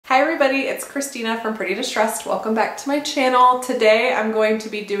Hi everybody, it's Christina from Pretty Distressed. Welcome back to my channel. Today I'm going to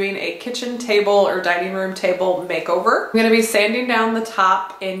be doing a kitchen table or dining room table makeover. I'm going to be sanding down the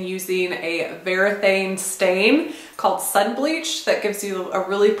top and using a Varathane stain called Sunbleached that gives you a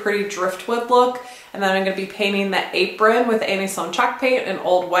really pretty driftwood look. And then I'm going to be painting the apron with Annie Sloan Chalk Paint in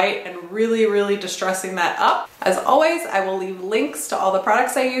Old White and really distressing that up. As always, I will leave links to all the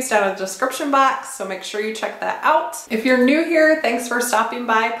products I use down in the description box, so make sure you check that out. If you're new here, thanks for stopping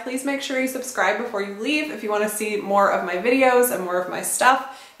by. Please make sure you subscribe before you leave if you want to see more of my videos and more of my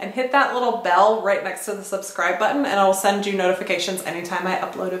stuff. And hit that little bell right next to the subscribe button and it'll send you notifications anytime I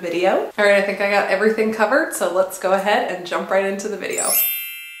upload a video. All right, I think I got everything covered, so let's go ahead and jump right into the video.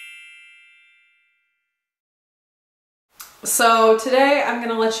 So today I'm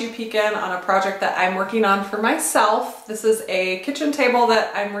gonna let you peek in on a project that I'm working on for myself. This is a kitchen table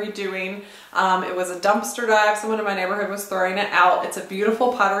that I'm redoing. It was a dumpster dive. Someone in my neighborhood was throwing it out. It's a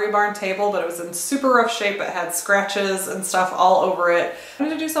beautiful Pottery Barn table, but it was in super rough shape. It had scratches and stuff all over it. I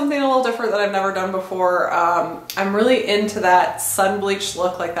wanted to do something a little different that I've never done before. I'm really into that sun-bleached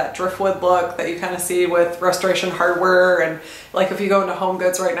look, like that driftwood look that you kind of see with Restoration Hardware, and like if you go into Home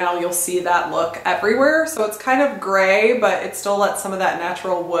Goods right now, you'll see that look everywhere. So it's kind of gray, but it still lets some of that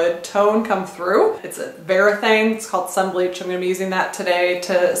natural wood tone come through. It's a Varathane, it's called Sunbleached. I'm gonna be using that today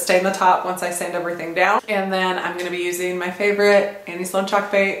to stain the top once I sand everything down. And then I'm gonna be using my favorite Annie Sloan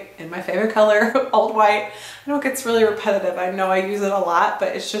Chalk Paint in my favorite color, Old White. I know it gets really repetitive. I know I use it a lot,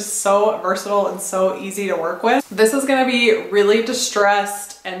 but it's just so versatile and so easy to work with. This is gonna be really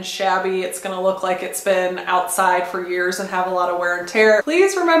distressed and shabby. It's gonna look like it's been outside for years and have a lot of wear and tear.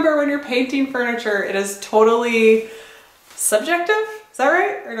 Please remember, when you're painting furniture, it is totally subjective. Is that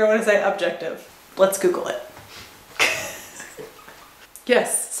right? Or do I want to say objective? Let's Google it.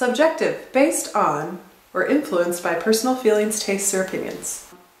 Yes, subjective, based on or influenced by personal feelings, tastes, or opinions.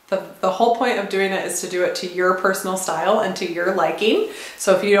 The whole point of doing it is to do it to your personal style and to your liking.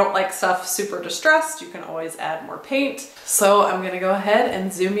 So if you don't like stuff super distressed, you can always add more paint. So I'm gonna go ahead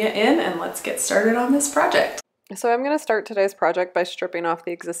and zoom you in and let's get started on this project. So I'm going to start today's project by stripping off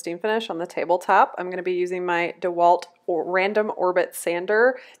the existing finish on the tabletop. I'm going to be using my DeWalt Random Orbit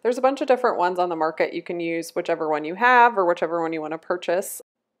sander. There's a bunch of different ones on the market. You can use whichever one you have or whichever one you want to purchase.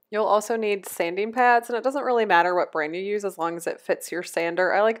 You'll also need sanding pads, and it doesn't really matter what brand you use as long as it fits your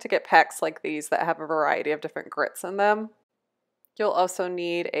sander. I like to get packs like these that have a variety of different grits in them. You'll also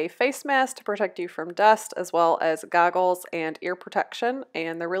need a face mask to protect you from dust, as well as goggles and ear protection,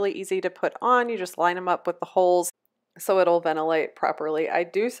 and they're really easy to put on. You just line them up with the holes so it'll ventilate properly. I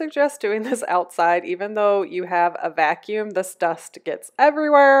do suggest doing this outside. Even though you have a vacuum, this dust gets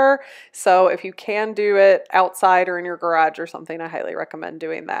everywhere. So if you can do it outside or in your garage or something, I highly recommend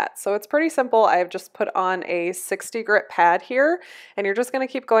doing that. So it's pretty simple. I've just put on a 60 grit pad here, and you're just going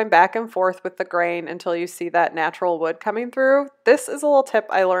to keep going back and forth with the grain until you see that natural wood coming through. This is a little tip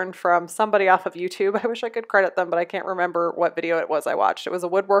I learned from somebody off of YouTube. I wish I could credit them, but I can't remember what video it was I watched. It was a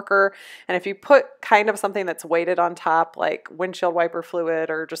woodworker, and if you put kind of something that's weighted on top, like windshield wiper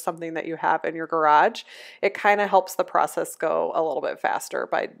fluid or just something that you have in your garage, it kind of helps the process go a little bit faster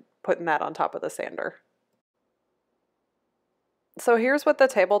by putting that on top of the sander. So here's what the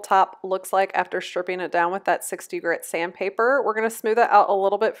tabletop looks like after stripping it down with that 60 grit sandpaper. We're going to smooth it out a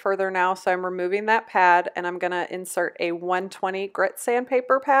little bit further now, so I'm removing that pad and I'm going to insert a 120 grit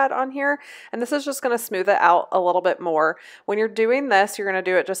sandpaper pad on here, and this is just going to smooth it out a little bit more. When you're doing this, you're going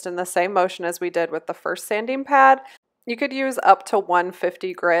to do it just in the same motion as we did with the first sanding pad. You could use up to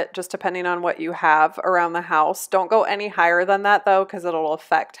 150 grit, just depending on what you have around the house. Don't go any higher than that though, because it'll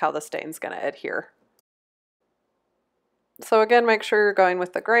affect how the stain's going to adhere. So again, make sure you're going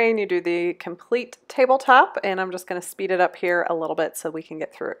with the grain. You do the complete tabletop, and I'm just going to speed it up here a little bit so we can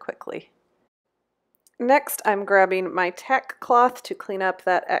get through it quickly. Next, I'm grabbing my tack cloth to clean up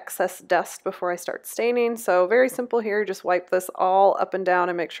that excess dust before I start staining. So very simple here, just wipe this all up and down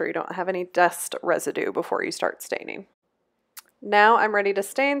and make sure you don't have any dust residue before you start staining. Now I'm ready to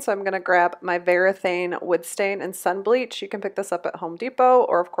stain, so I'm going to grab my Varathane Wood Stain and Sunbleach. You can pick this up at Home Depot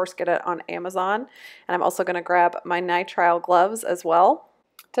or of course get it on Amazon. And I'm also going to grab my nitrile gloves as well.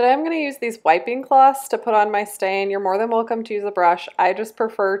 Today I'm going to use these wiping cloths to put on my stain. You're more than welcome to use a brush. I just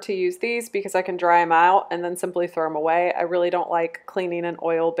prefer to use these because I can dry them out and then simply throw them away. I really don't like cleaning an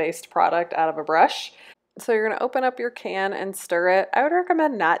oil-based product out of a brush. So you're going to open up your can and stir it. I would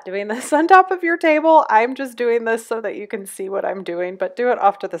recommend not doing this on top of your table. I'm just doing this so that you can see what I'm doing, but do it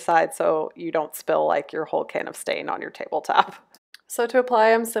off to the side so you don't spill like your whole can of stain on your tabletop. So to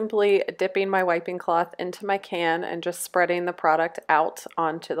apply, I'm simply dipping my wiping cloth into my can and just spreading the product out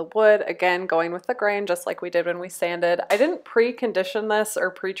onto the wood. Again, going with the grain, just like we did when we sanded. I didn't pre-condition this or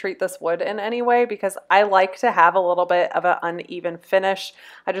pre-treat this wood in any way because I like to have a little bit of an uneven finish.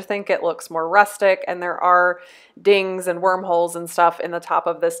 I just think it looks more rustic, and there are dings and wormholes and stuff in the top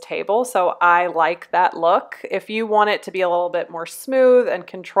of this table, so I like that look. If you want it to be a little bit more smooth and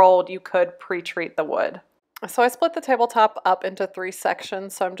controlled, you could pre-treat the wood. So I split the tabletop up into 3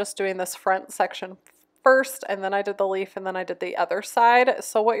 sections. So I'm just doing this front section first, and then I did the leaf, and then I did the other side.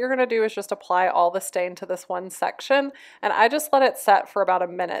 So what you're going to do is just apply all the stain to this one section, and I just let it set for about a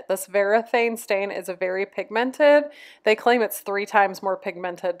minute. This Varathane stain is very pigmented. They claim it's 3 times more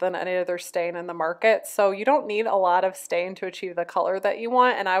pigmented than any other stain in the market. So you don't need a lot of stain to achieve the color that you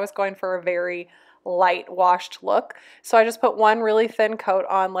want, and I was going for a very light washed look. So I just put one really thin coat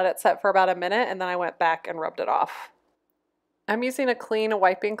on, let it set for about a minute, and then I went back and rubbed it off. I'm using a clean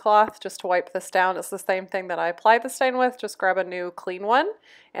wiping cloth just to wipe this down. It's the same thing that I applied the stain with, just grab a new clean one,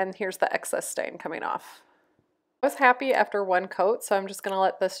 and here's the excess stain coming off. I was happy after 1 coat, so I'm just going to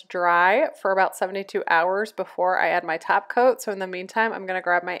let this dry for about 72 hours before I add my top coat. So in the meantime, I'm going to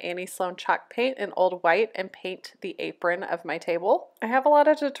grab my Annie Sloan Chalk Paint in Old White and paint the apron of my table. I have a lot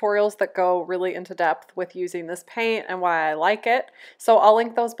of tutorials that go really into depth with using this paint and why I like it. So I'll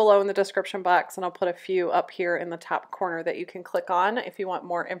link those below in the description box, and I'll put a few up here in the top corner that you can click on if you want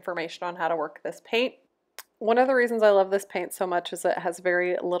more information on how to work this paint. One of the reasons I love this paint so much is it has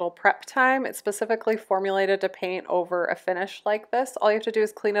very little prep time. It's specifically formulated to paint over a finish like this. All you have to do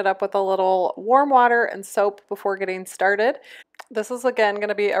is clean it up with a little warm water and soap before getting started. This is again going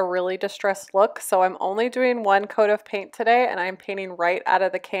to be a really distressed look, so I'm only doing 1 coat of paint today, and I'm painting right out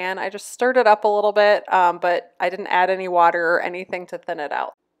of the can. I just stirred it up a little bit, but I didn't add any water or anything to thin it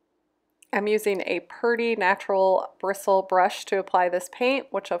out. I'm using a Purdy natural bristle brush to apply this paint,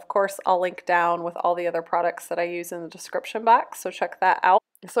 which of course I'll link down with all the other products that I use in the description box, so check that out.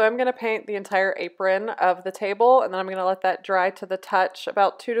 So I'm going to paint the entire apron of the table, and then I'm going to let that dry to the touch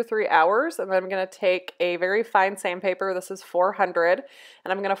about 2 to 3 hours, and then I'm going to take a very fine sandpaper, this is 400,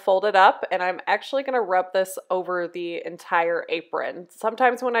 and I'm going to fold it up, and I'm actually going to rub this over the entire apron.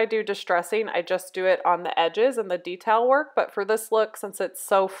 Sometimes when I do distressing, I just do it on the edges and the detail work, but for this look, since it's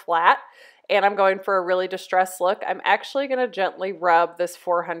so flat, and I'm going for a really distressed look, I'm actually going to gently rub this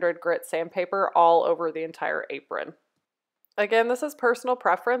 400 grit sandpaper all over the entire apron. Again, this is personal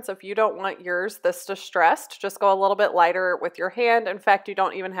preference. If you don't want yours this distressed, just go a little bit lighter with your hand. In fact, you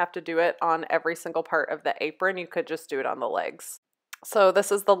don't even have to do it on every single part of the apron. You could just do it on the legs. So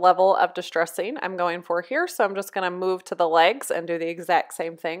this is the level of distressing I'm going for here. So I'm just going to move to the legs and do the exact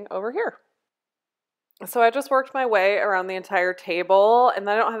same thing over here. So I just worked my way around the entire table, and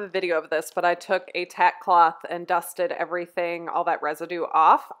I don't have a video of this, but I took a tack cloth and dusted everything, all that residue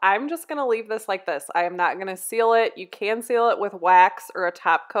off. I'm just going to leave this like this. I am not going to seal it. You can seal it with wax or a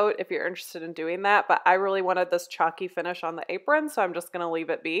top coat if you're interested in doing that, but I really wanted this chalky finish on the apron, so I'm just going to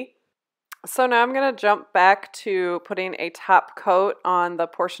leave it be. So now I'm going to jump back to putting a top coat on the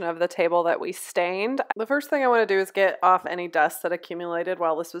portion of the table that we stained. The first thing I want to do is get off any dust that accumulated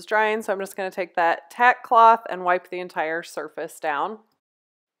while this was drying, so I'm just going to take that tack cloth and wipe the entire surface down.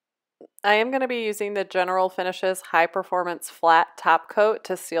 I am going to be using the General Finishes High Performance Flat Top Coat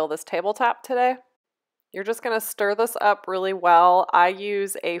to seal this tabletop today. You're just going to stir this up really well. I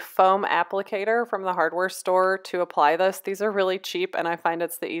use a foam applicator from the hardware store to apply this. These are really cheap, and I find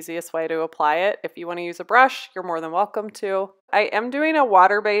it's the easiest way to apply it. If you want to use a brush, you're more than welcome to. I am doing a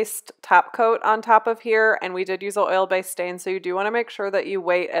water-based top coat on top of here, and we did use an oil-based stain, so you do want to make sure that you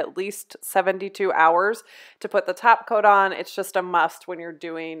wait at least 72 hours to put the top coat on. It's just a must when you're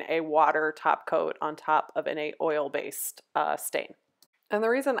doing a water top coat on top of an oil-based stain. And the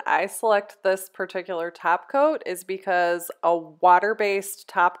reason I select this particular top coat is because a water-based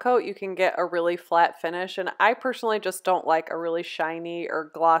top coat, you can get a really flat finish, and I personally just don't like a really shiny or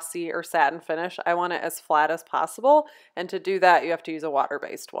glossy or satin finish. I want it as flat as possible, and to do that, you have to use a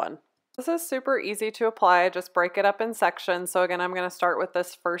water-based one. This is super easy to apply. Just break it up in sections. So again, I'm going to start with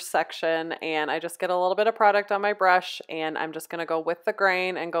this first section, and I just get a little bit of product on my brush, and I'm just going to go with the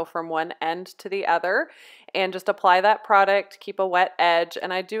grain and go from one end to the other and just apply that product, keep a wet edge.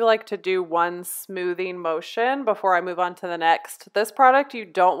 And I do like to do one smoothing motion before I move on to the next. This product, you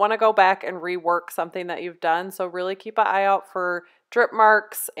don't want to go back and rework something that you've done. So really keep an eye out for drip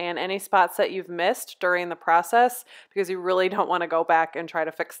marks and any spots that you've missed during the process, because you really don't want to go back and try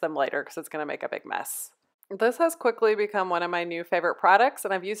to fix them later because it's going to make a big mess. This has quickly become one of my new favorite products,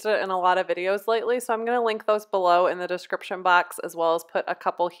 and I've used it in a lot of videos lately, so I'm going to link those below in the description box, as well as put a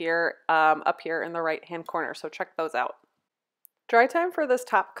couple here up here in the right hand corner, so check those out. Dry time for this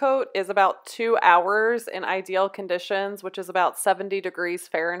top coat is about 2 hours in ideal conditions, which is about 70 degrees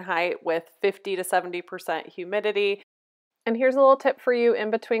Fahrenheit with 50 to 70% humidity. And here's a little tip for you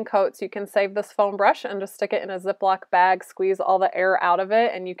in between coats. You can save this foam brush and just stick it in a Ziploc bag, squeeze all the air out of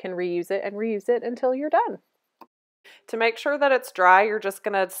it, and you can reuse it until you're done. To make sure that it's dry, you're just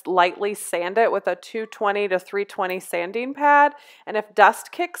going to lightly sand it with a 220 to 320 sanding pad. And if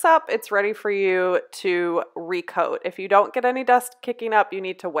dust kicks up, it's ready for you to recoat. If you don't get any dust kicking up, you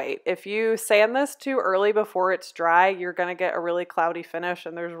need to wait. If you sand this too early before it's dry, you're going to get a really cloudy finish,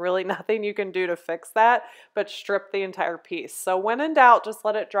 and there's really nothing you can do to fix that but strip the entire piece. So when in doubt, just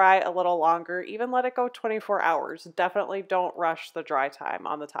let it dry a little longer. Even let it go 24 hours. Definitely don't rush the dry time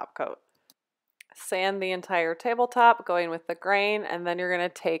on the top coat. Sand the entire tabletop going with the grain, and then you're going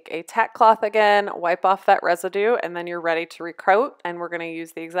to take a tack cloth again, wipe off that residue, and then you're ready to recoat, and we're going to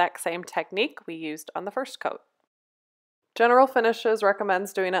use the exact same technique we used on the first coat. General Finishes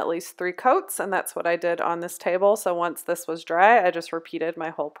recommends doing at least 3 coats, and that's what I did on this table. So once this was dry, I just repeated my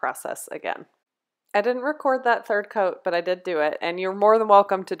whole process again. I didn't record that third coat, but I did do it, and you're more than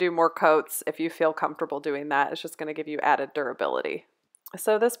welcome to do more coats if you feel comfortable doing that. It's just going to give you added durability.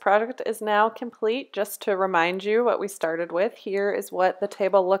 So this project is now complete. Just to remind you what we started with, here is what the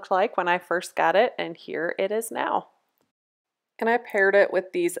table looked like when I first got it, and here it is now. And I paired it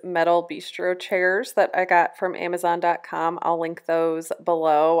with these metal bistro chairs that I got from Amazon.com. I'll link those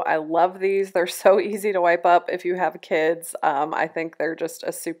below. I love these. They're so easy to wipe up if you have kids. I think they're just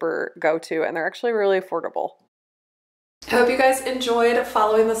a super go-to, and they're actually really affordable. I hope you guys enjoyed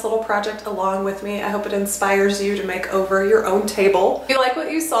following this little project along with me. I hope it inspires you to make over your own table. If you like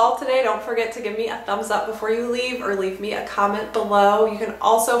what you saw today, don't forget to give me a thumbs up before you leave, or leave me a comment below. You can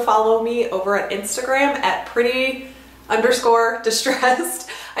also follow me over at Instagram at pretty_distressed.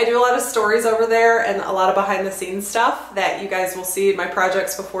 I do a lot of stories over there and a lot of behind the scenes stuff that you guys will see in my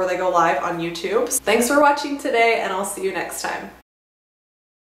projects before they go live on YouTube. Thanks for watching today, and I'll see you next time.